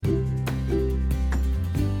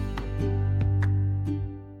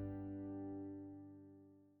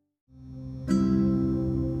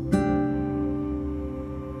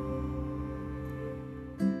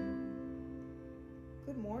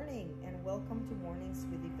welcome to Mornings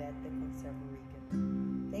with Yvette, the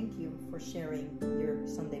Conservarican. Thank you for sharing your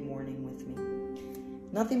Sunday morning with me.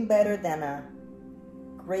 Nothing better than a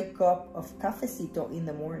great cup of cafecito in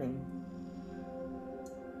the morning.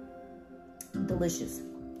 Delicious.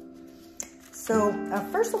 So,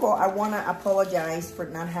 first of all, I want to apologize for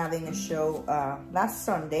not having a show last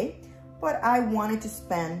Sunday, but I wanted to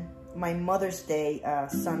spend my Mother's Day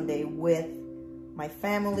Sunday with my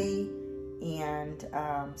family. And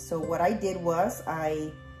so what I did was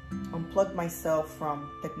I unplugged myself from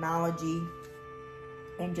technology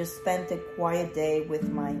and just spent a quiet day with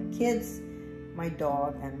my kids, my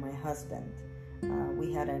dog, and my husband.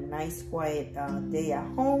 We had a nice quiet day at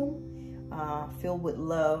home, filled with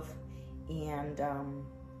love, and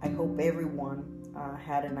I hope everyone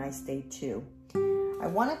had a nice day too. I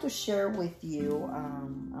wanted to share with you,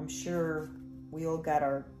 I'm sure we all got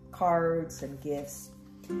our cards and gifts.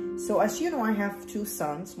 So as you know, I have two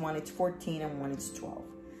sons. One is 14 and one is 12.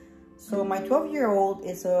 So my 12-year-old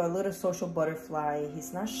is a little social butterfly.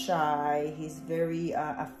 He's not shy. He's very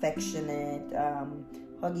affectionate,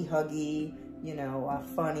 huggy, you know,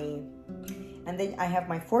 funny. And then I have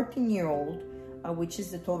my 14-year-old, which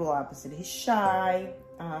is the total opposite. He's shy,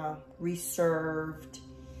 reserved,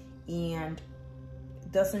 and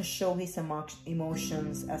doesn't show his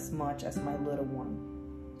emotions as much as my little one.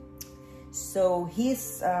 So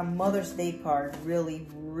his Mother's Day card really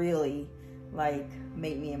like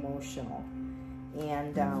made me emotional.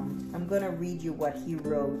 And I'm gonna read you what he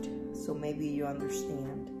wrote so maybe you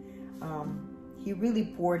understand. He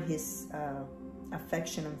really poured his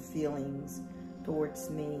affection and feelings towards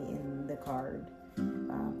me in the card.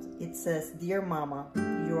 It says, "Dear Mama,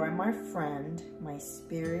 you are my friend, my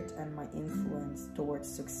spirit, and my influence towards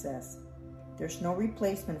success. There's no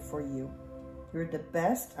replacement for you. You're the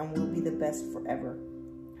best and will be the best forever.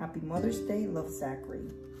 Happy Mother's Day, love, Zachary."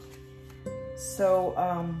 So,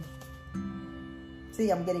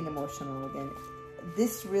 see, I'm getting emotional again.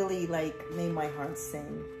 This really made my heart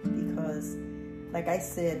sing because, like I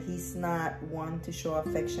said, he's not one to show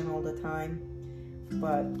affection all the time,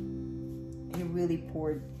 but he really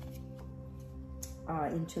poured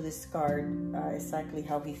into this card exactly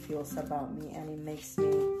how he feels about me, and it makes me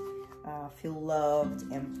feel loved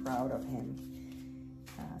and proud of him.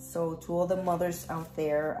 So to all the mothers out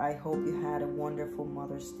there, I hope you had a wonderful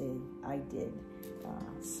Mother's Day. I did.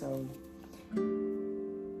 So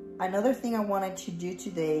another thing I wanted to do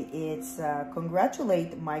today is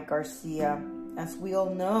congratulate Mike Garcia. As we all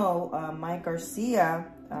know, Mike Garcia,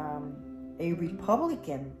 a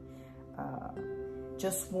Republican,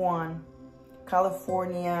 just won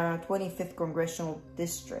California 25th Congressional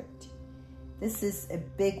District. This is a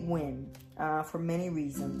big win for many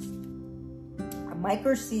reasons. Mike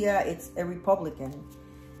Garcia is a Republican,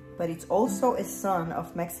 but it's also a son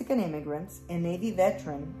of Mexican immigrants, a Navy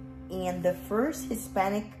veteran, and the first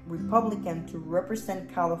Hispanic Republican to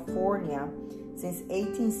represent California since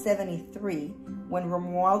 1873, when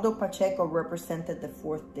Romualdo Pacheco represented the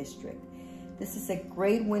 4th District. This is a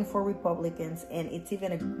great win for Republicans, and it's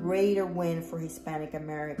even a greater win for Hispanic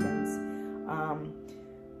Americans.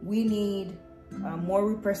 We need more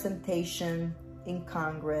representation in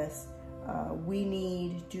Congress. We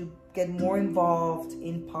need to get more involved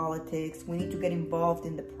in politics. We need to get involved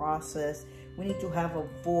in the process. We need to have a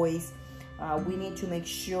voice. We need to make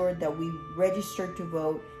sure that we register to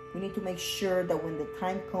vote. We need to make sure that when the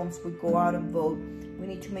time comes, we go out and vote. We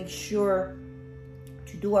need to make sure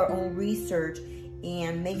to do our own research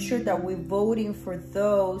and make sure that we're voting for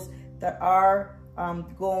those that are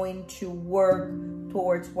going to work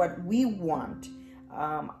towards what we want.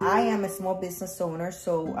 I am a small business owner,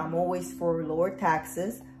 so I'm always for lower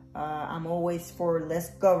taxes. I'm always for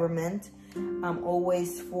less government. I'm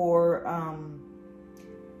always for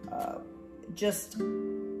just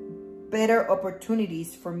better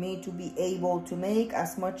opportunities for me to be able to make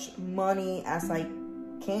as much money as I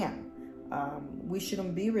can. We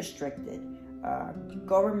shouldn't be restricted.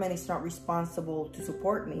 Government is not responsible to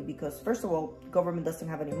support me because, first of all, government doesn't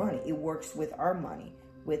have any money. It works with our money,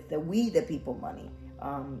 with the we the people money.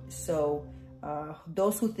 So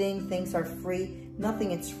those who think things are free,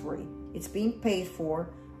 nothing is free. It's being paid for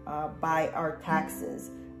by our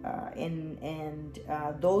taxes. And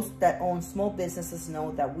those that own small businesses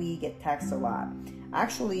know that we get taxed a lot.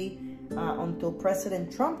 Actually, until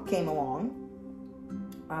President Trump came along,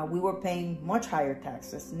 we were paying much higher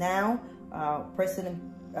taxes. Now, President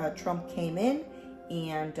Trump came in,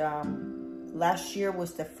 and last year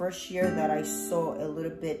was the first year that I saw a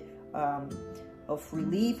little bit of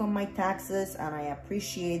relief on my taxes, and I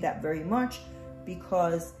appreciate that very much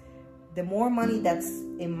because the more money that's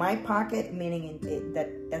in my pocket, meaning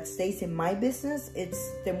that stays in my business, it's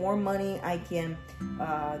the more money I can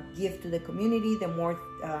give to the community, the more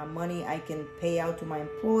money I can pay out to my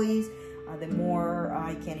employees, the more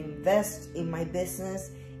I can invest in my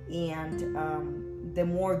business, and the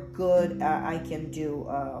more good I can do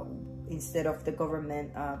instead of the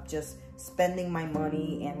government just spending my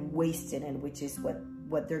money and wasting it, which is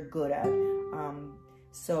what they're good at.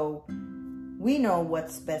 So we know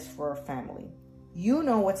what's best for our family. You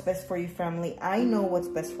know what's best for your family. I know what's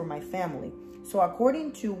best for my family. So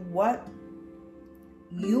according to what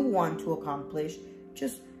you want to accomplish,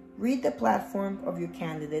 just read the platform of your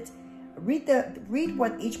candidates. Read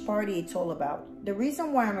what each party it's all about. The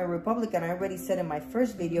reason why I'm a Republican, I already said in my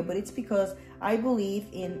first video, but it's because I believe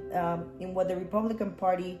in what the Republican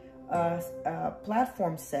Party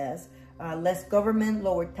platform says. Less government,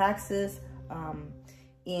 lower taxes,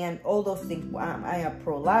 and all those things. I am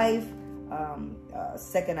pro-life,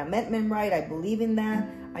 Second Amendment right. I believe in that.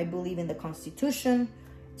 I believe in the Constitution.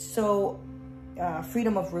 So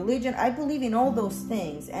freedom of religion. I believe in all those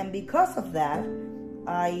things, and because of that,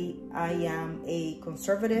 I am a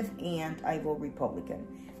conservative and I vote Republican.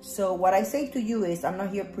 So what I say to you is, I'm not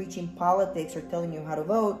here preaching politics or telling you how to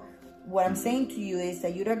vote. What I'm saying to you is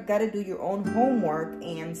that you got to do your own homework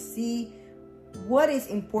and see what is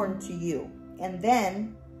important to you, and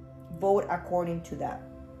then vote according to that.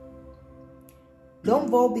 Don't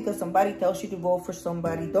vote because somebody tells you to vote for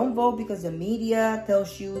somebody. Don't vote because the media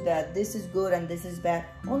tells you that this is good and this is bad.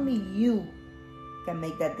 Only you can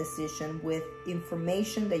make that decision with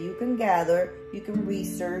information that you can gather, you can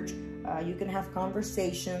research, you can have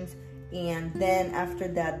conversations, and then after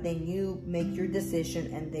that, then you make your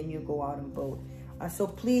decision and then you go out and vote. So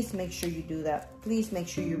please make sure you do that. Please make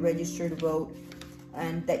sure you register to vote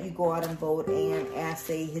and that you go out and vote. And as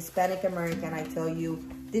a Hispanic American, I tell you,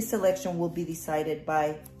 this election will be decided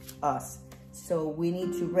by us. So we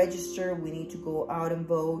need to register, we need to go out and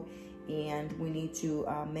vote, and we need to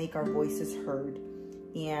make our voices heard.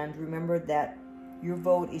 And remember that your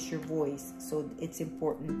vote is your voice, so it's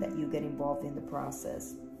important that you get involved in the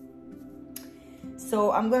process.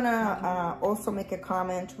 So I'm gonna also make a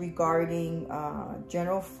comment regarding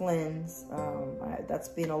General Flynn's, that's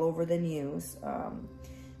been all over the news.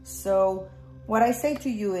 So what I say to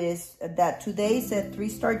you is that today is a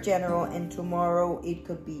 3-star general and tomorrow it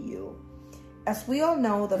could be you. As we all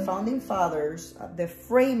know, the founding fathers, the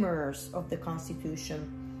framers of the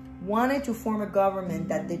Constitution, wanted to form a government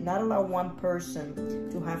that did not allow one person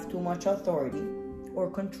to have too much authority or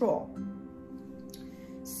control.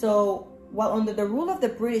 So while under the rule of the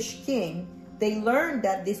British king, they learned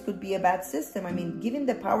that this could be a bad system. I mean, giving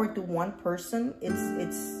the power to one person,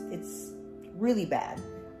 it's really bad.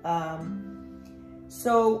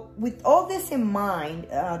 So with all this in mind,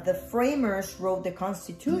 the framers wrote the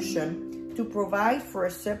Constitution to provide for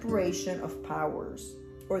a separation of powers,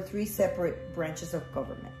 or 3 separate branches of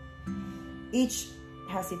government. Each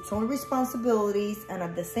has its own responsibilities, and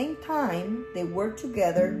at the same time, they work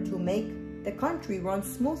together to make the country run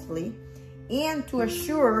smoothly and to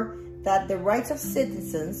assure that the rights of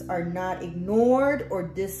citizens are not ignored or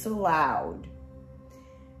disallowed.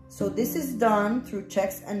 So this is done through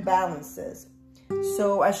checks and balances.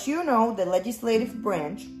 So as you know, the legislative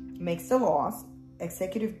branch makes the laws,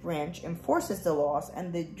 executive branch enforces the laws,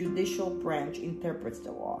 and the judicial branch interprets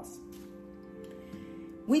the laws.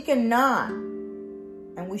 We cannot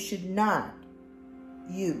and we should not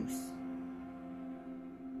use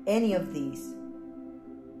any of these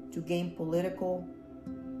to gain political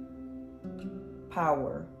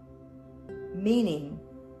power, meaning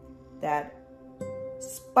that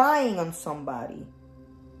spying on somebody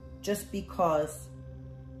just because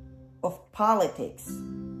of politics,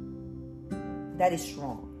 that is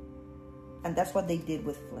wrong. And that's what they did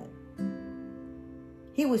with Flynn.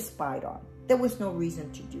 He was spied on. There was no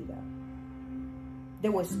reason to do that.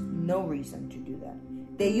 There was no reason to do that.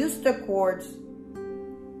 They used the courts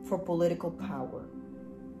for political power,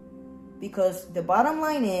 because the bottom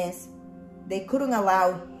line is they couldn't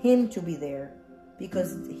allow him to be there,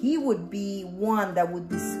 because he would be one that would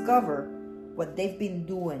discover what they've been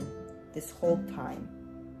doing this whole time.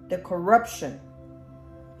 The corruption,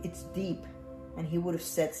 it's deep, and he would have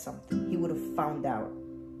said something. He would have found out.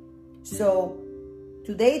 So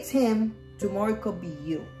today it's him, tomorrow it could be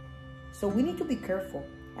you. So we need to be careful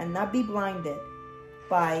and not be blinded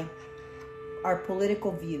by our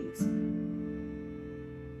political views.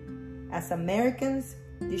 As Americans,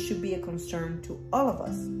 this should be a concern to all of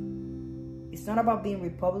us. It's not about being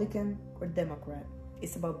Republican or Democrat.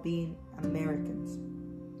 It's about being Americans.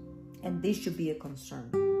 And this should be a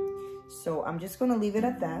concern. So I'm just going to leave it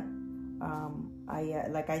at that.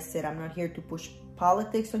 Like I said, I'm not here to push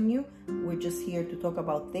politics on you. We're just here to talk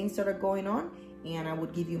about things that are going on, and I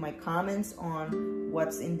would give you my comments on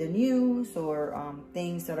what's in the news or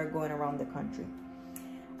things that are going around the country.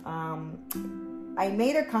 I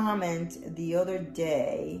made a comment the other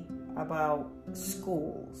day about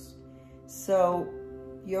schools. So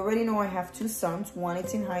you already know I have two sons. One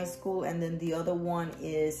is in high school, and then the other one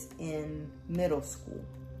is in middle school.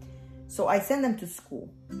 So I send them to school.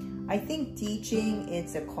 I think teaching,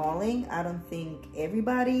 it's a calling. I don't think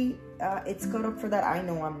everybody it's cut up for that. I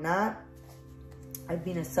know I'm not. I've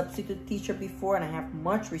been a substitute teacher before, and I have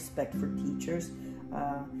much respect for teachers.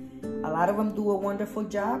 A lot of them do a wonderful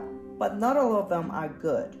job, but not all of them are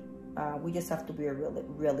good. We just have to be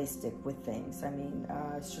realistic with things. I mean,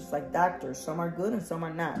 it's just like doctors. Some are good and some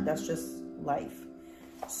are not. That's just life.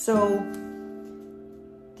 So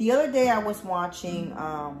the other day I was watching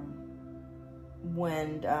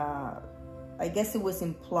when I guess it was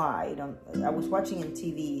implied, I was watching on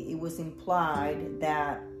TV, it was implied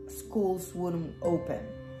that schools wouldn't open.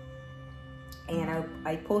 And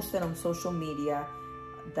I posted on social media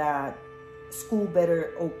that schools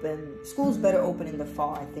better open in the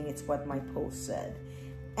fall. I think it's what my post said.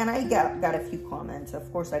 And I got a few comments.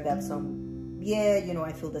 Of course, I got some, yeah,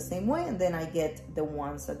 I feel the same way. And then I get the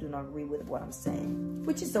ones that do not agree with what I'm saying,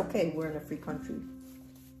 which is okay. We're in a free country.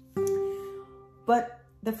 But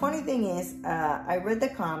the funny thing is, I read the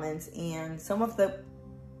comments, and some of the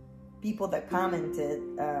people that commented,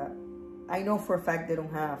 I know for a fact they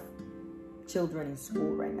don't have children in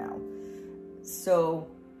school right now. So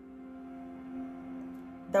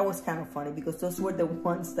that was kind of funny, because those were the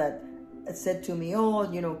ones that said to me,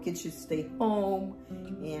 oh, kids should stay home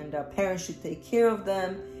and parents should take care of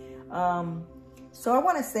them. So I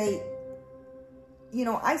want to say,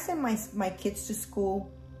 I send my kids to school.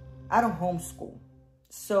 I don't homeschool.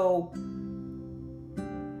 So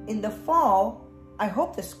in the fall, I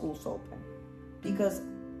hope the school's open, because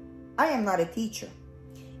I am not a teacher.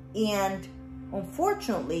 And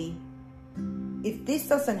unfortunately, if this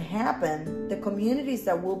doesn't happen, the communities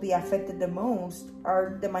that will be affected the most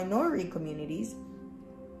are the minority communities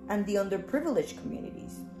and the underprivileged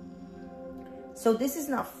communities. So this is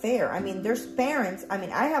not fair. I mean, there's parents. I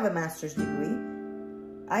mean, I have a master's degree.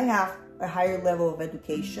 I have a higher level of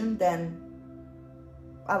education than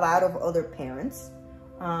a lot of other parents.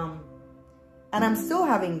 And I'm still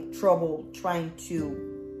having trouble trying to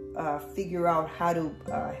figure out how to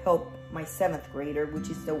help my 7th grader, which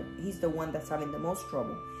is he's the one that's having the most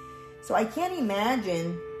trouble. So I can't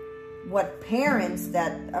imagine what parents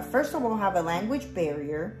that, first of all, have a language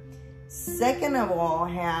barrier, second of all,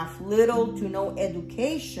 have little to no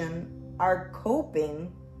education, are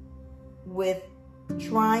coping with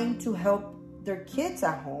trying to help their kids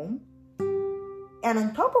at home. And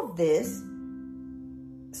on top of this,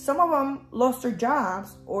 some of them lost their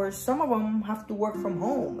jobs, or some of them have to work from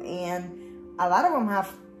home, and a lot of them have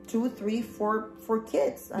 2, 3, 4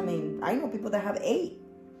 kids. I mean, I know people that have 8.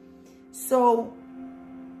 So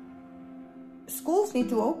schools need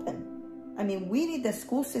to open. I mean, we need the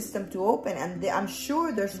school system to open, and I'm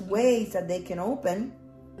sure there's ways that they can open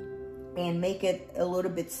and make it a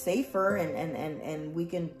little bit safer, and we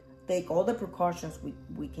can take all the precautions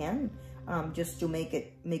we can just to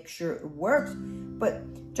make sure it works.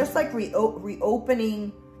 But just like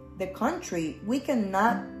reopening the country, we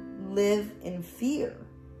cannot live in fear.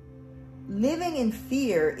 Living in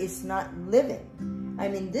fear is not living. I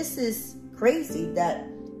mean, this is crazy that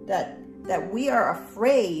we are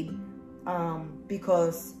afraid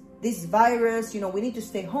because this virus, we need to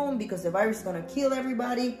stay home because the virus is going to kill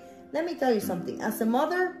everybody. Let me tell you something. As a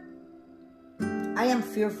mother, I am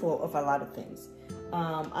fearful of a lot of things.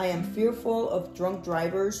 I am fearful of drunk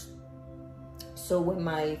drivers. So when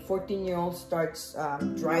my 14-year-old starts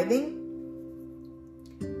driving,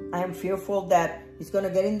 I am fearful that he's going to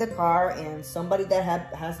get in the car and somebody that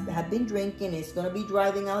have been drinking is going to be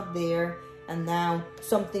driving out there, and now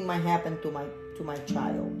something might happen to my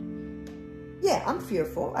child. Yeah, I'm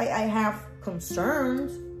fearful. I have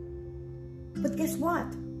concerns. But guess what?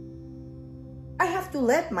 I have to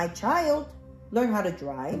let my child learn how to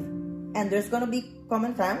drive, and there's going to be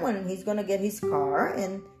coming time when he's going to get his car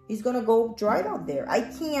and he's going to go drive out there. I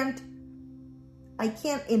can't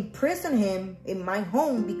imprison him in my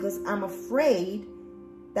home because I'm afraid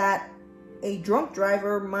that a drunk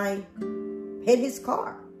driver might hit his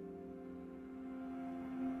car.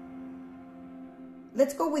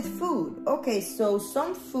 Let's go with food. Okay, so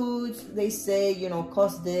some foods, they say,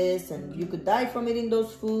 cause this, and you could die from eating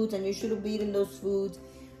those foods, and you shouldn't be eating those foods.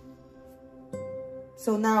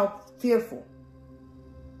 So now, fearful.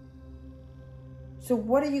 So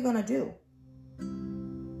what are you going to do?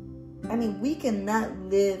 I mean, we cannot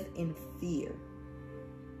live in fear.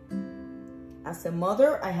 As a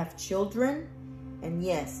mother, I have children, and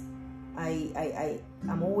yes,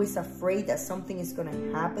 I'm always afraid that something is going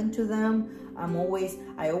to happen to them. I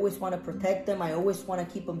always want to protect them. I always want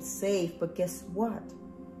to keep them safe. But guess what?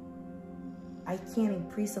 I can't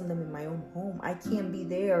imprison them in my own home. I can't be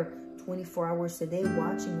there 24 hours a day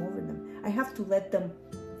watching over them. I have to let them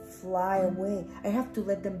fly away. I have to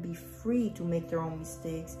let them be free to make their own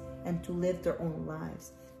mistakes and to live their own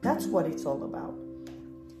lives. That's what it's all about.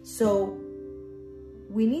 So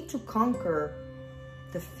we need to conquer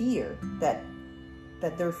the fear that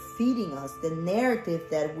they're feeding us, the narrative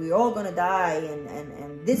that we're all gonna die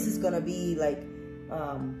and this is gonna be like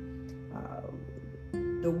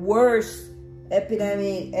the worst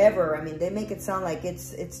epidemic ever. I mean, they make it sound like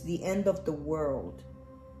it's the end of the world.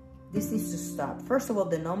 This needs to stop. First of all,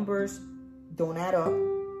 the numbers don't add up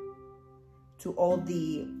to all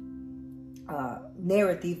the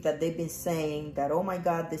narrative that they've been saying that, oh my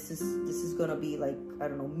God, this is gonna be like, I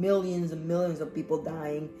don't know, millions and millions of people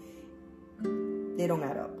dying. They don't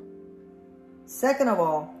add up. Second of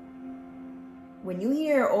all, when you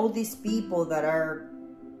hear all these people that are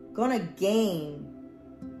gonna gain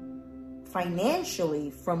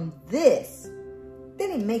financially from this,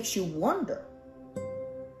 then it makes you wonder.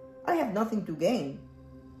 I have nothing to gain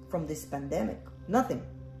from this pandemic. Nothing.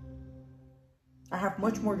 I have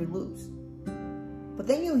much more to lose. But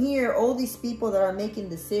then you hear all these people that are making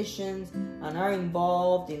decisions and are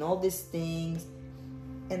involved in all these things,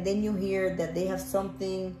 and then you hear that they have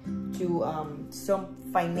something to, some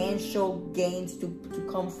financial gains to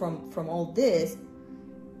come from all this.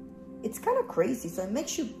 It's kind of crazy. So it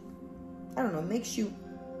makes you, I don't know, makes you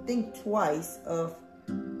think twice of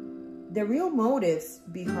the real motives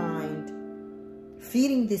behind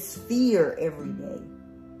feeding this fear every day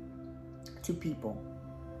to people.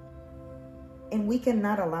 And we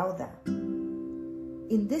cannot allow that.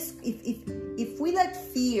 In this, if we let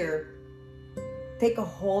fear take a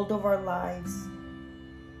hold of our lives,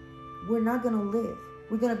 we're not gonna live.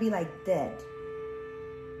 We're gonna be like dead.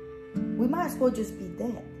 We might as well just be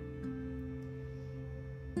dead.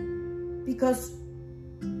 Because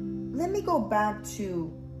let me go back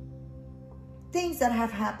to things that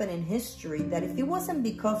have happened in history that if it wasn't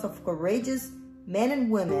because of courageous men and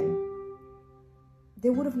women, they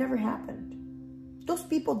would have never happened. Those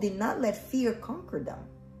people did not let fear conquer them.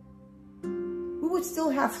 We would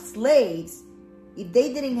still have slaves if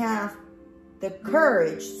they didn't have the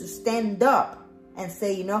courage to stand up and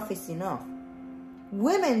say enough is enough.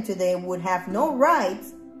 Women today would have no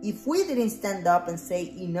rights if we didn't stand up and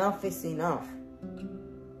say enough is enough.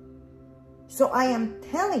 So I am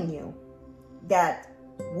telling you that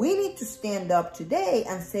we need to stand up today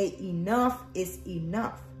and say enough is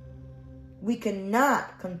enough. We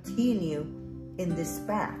cannot continue in this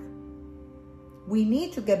path. We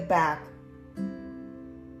need to get back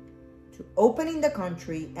to opening the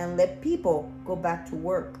country and let people go back to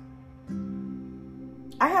work.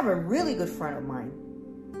 I have a really good friend of mine.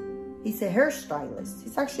 He's a hairstylist.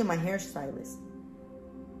 He's actually my hairstylist.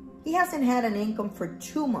 He hasn't had an income for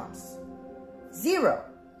 2 months. 0.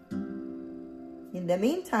 In the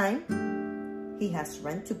meantime, he has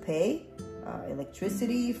rent to pay,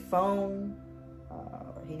 electricity, phone,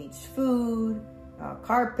 he needs food,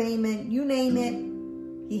 car payment, you name it.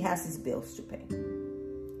 He has his bills to pay.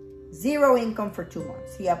 0 income for 2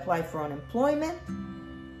 months. He applied for unemployment.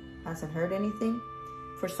 Hasn't heard anything.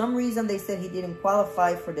 For some reason, they said he didn't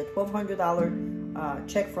qualify for the $1,200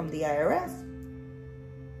 check from the IRS.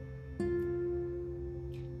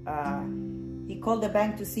 He called the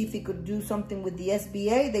bank to see if he could do something with the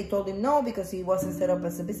SBA. They told him no because he wasn't set up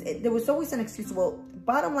as a business. There was always an excuse. Well,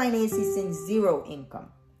 bottom line is he's in 0 income.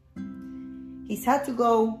 He's had to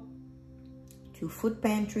go to food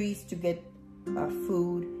pantries to get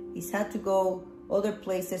food. He's had to go other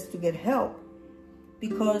places to get help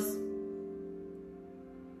because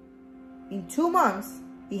in 2 months,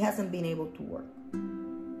 he hasn't been able to work.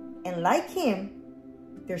 And like him,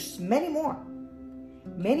 there's many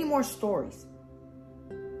more stories.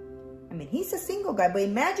 I mean, he's a single guy, but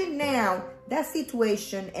imagine now that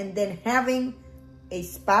situation and then having a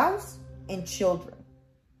spouse and children.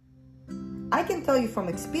 I can tell you from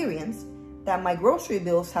experience that my grocery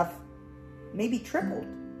bills have maybe tripled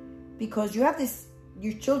because you have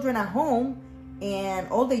your children at home and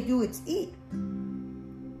all they do is eat.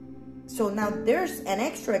 So now there's an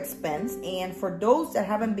extra expense, and for those that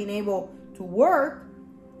haven't been able to work,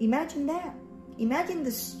 imagine that. Imagine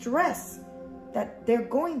the stress that they're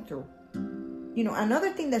going through. You know,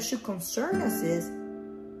 another thing that should concern us is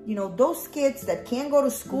You know, those kids that can't go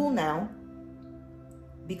to school now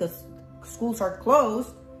because schools are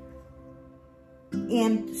closed,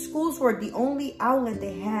 and schools were the only outlet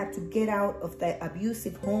they had to get out of the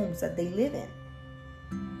abusive homes that they live in.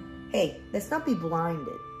 Hey, let's not be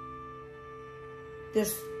blinded.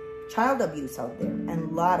 There's child abuse out there,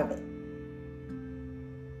 and a lot of it.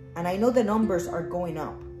 And I know the numbers are going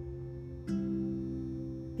up.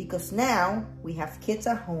 Because now we have kids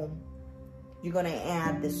at home. You're going to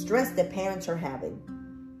add the stress the parents are having.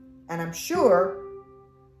 And I'm sure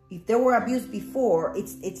if there were abuse before,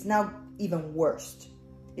 it's now even worse.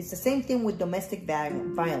 It's the same thing with domestic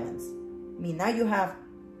violence. I mean, now you have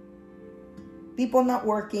people not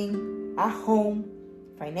working, at home,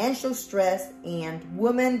 financial stress, and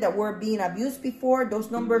women that were being abused before,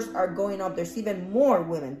 those numbers are going up. There's even more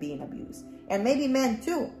women being abused. And maybe men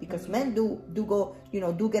too, because men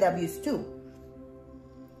do get abused too.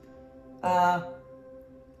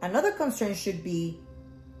 Another concern should be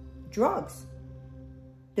drugs,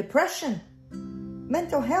 depression,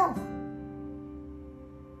 mental health,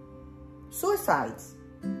 suicides,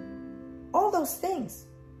 all those things.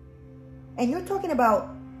 And you're talking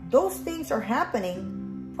about those things are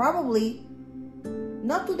happening probably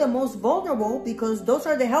not to the most vulnerable, because those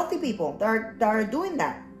are the healthy people that are doing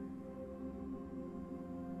that.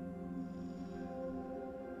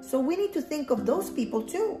 So we need to think of those people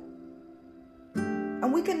too.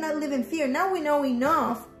 And we cannot live in fear. Now we know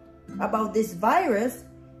enough about this virus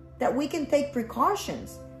that we can take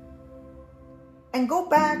precautions and go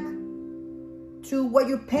back to what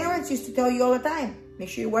your parents used to tell you all the time. Make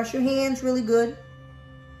sure you wash your hands really good.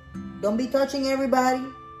 Don't be touching everybody.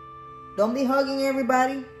 Don't be hugging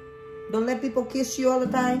everybody. Don't let people kiss you all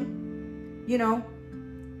the time. You know,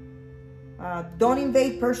 don't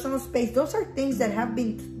invade personal space. Those are things that have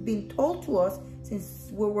been told to us since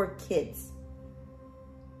we were kids.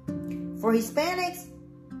 For Hispanics,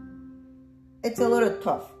 it's a little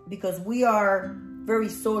tough because we are very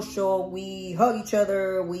social. We hug each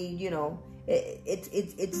other.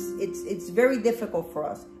 It's very difficult for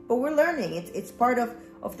us, but we're learning. It's part of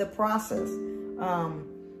the process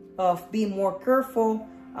of being more careful.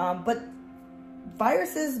 But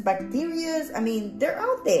viruses, bacteria, I mean, they're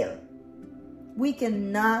out there. We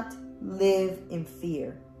cannot live in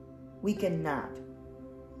fear. We cannot.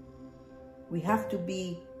 We have to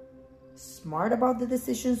be smart about the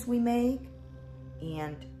decisions we make.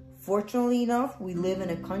 And fortunately enough, we live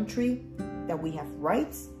in a country that we have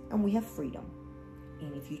rights and we have freedom.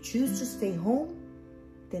 And if you choose to stay home,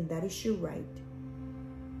 then that is your right.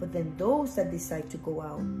 But then those that decide to go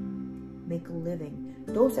out, make a living,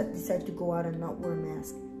 those that decide to go out and not wear a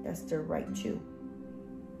mask, that's their right too.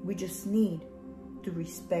 We just need to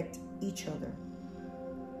respect each other.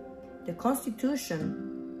 The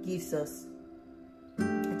Constitution gives us,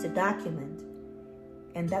 it's a document,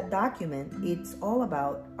 and that document, it's all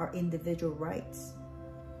about our individual rights.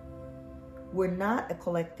 We're not a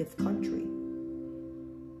collective country.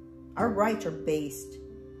 Our rights are based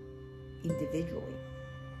individually.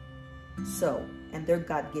 So, and they're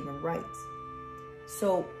God-given rights.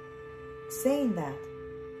 So, saying that,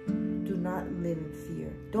 do not live in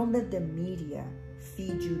fear. Don't let the media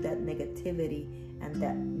feed you that negativity and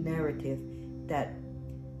that narrative that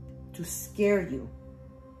to scare you.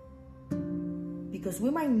 Because we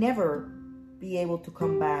might never be able to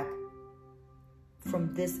come back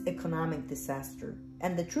from this economic disaster.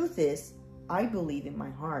 And the truth is, I believe in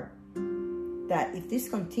my heart that if this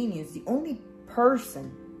continues, the only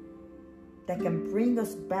person that can bring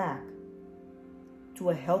us back to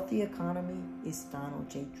a healthy economy is Donald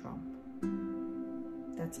J. Trump.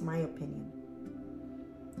 That's my opinion.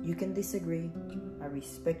 You can disagree. I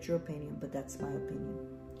respect your opinion, but that's my opinion.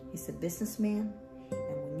 He's a businessman,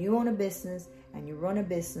 and when you own a business and you run a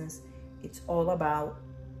business, it's all about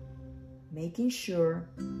making sure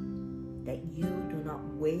that you do not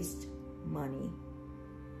waste money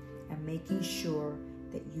and making sure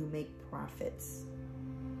that you make profits.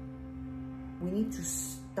 We need to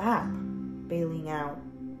stop bailing out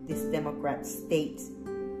these Democrat states.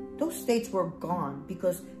 Those states were gone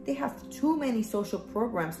because they have too many social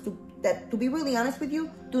programs that, to be really honest with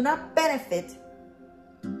you, do not benefit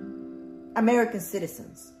American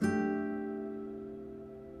citizens.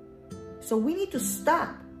 So we need to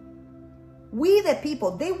stop. We the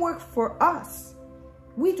people, they work for us.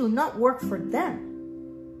 We do not work for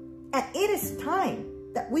them. And it is time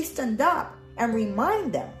that we stand up and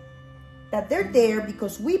remind them that they're there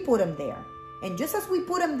because we put them there. And just as we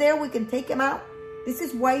put them there, we can take them out. This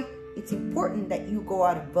is why it's important that you go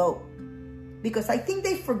out and vote. Because I think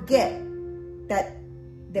they forget that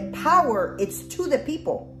the power, it's to the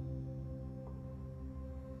people.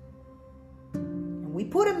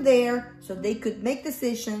 put them there so they could make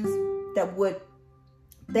decisions that would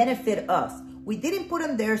benefit us. We didn't put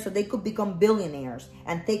them there so they could become billionaires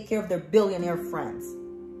and take care of their billionaire friends.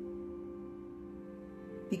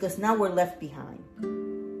 Because now we're left behind.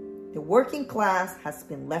 The working class has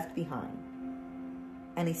been left behind.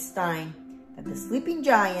 And it's time that the sleeping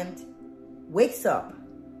giant wakes up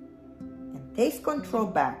and takes control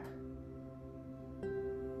back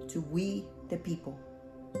to we the people.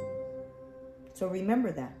 So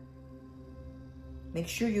remember that. Make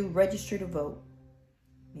sure you register to vote.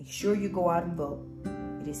 Make sure you go out and vote.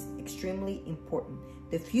 It is extremely important.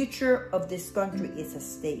 The future of this country is at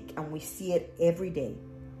stake, and we see it every day.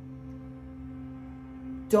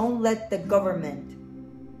 Don't let the government,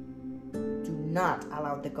 do not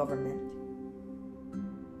allow the government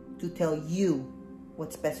to tell you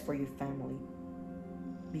what's best for your family.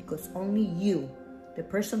 Because only you, the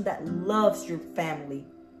person that loves your family,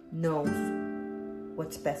 knows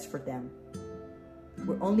what's best for them.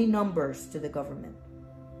 We're only numbers to the government.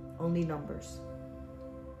 Only numbers.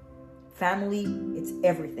 Family, it's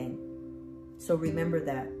everything. So remember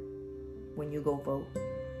that when you go vote.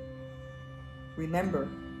 Remember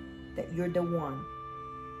that you're the one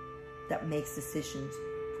that makes decisions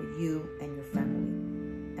for you and your family.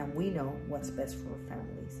 And we know what's best for our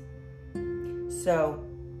families. So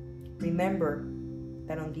remember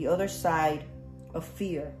that on the other side of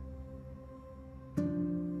fear,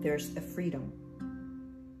 there's a freedom.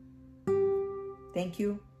 Thank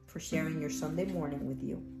you for sharing your Sunday morning with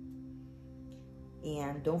you.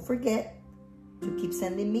 And don't forget to keep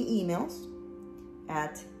sending me emails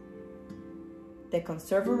at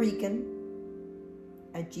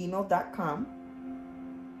theconservarican@gmail.com.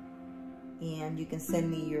 And you can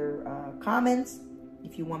send me your comments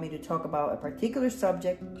if you want me to talk about a particular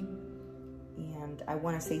subject. And I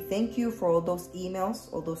want to say thank you for all those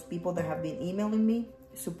emails, all those people that have been emailing me,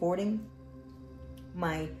 supporting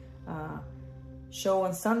my show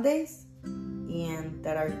on Sundays, and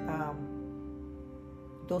that are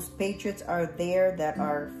those patriots are there that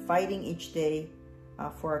are fighting each day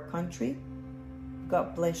for our country.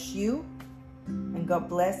 God bless you, and God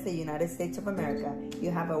bless the United States of America.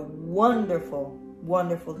 You have a wonderful,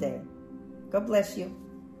 wonderful day. God bless you.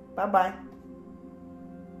 Bye-bye.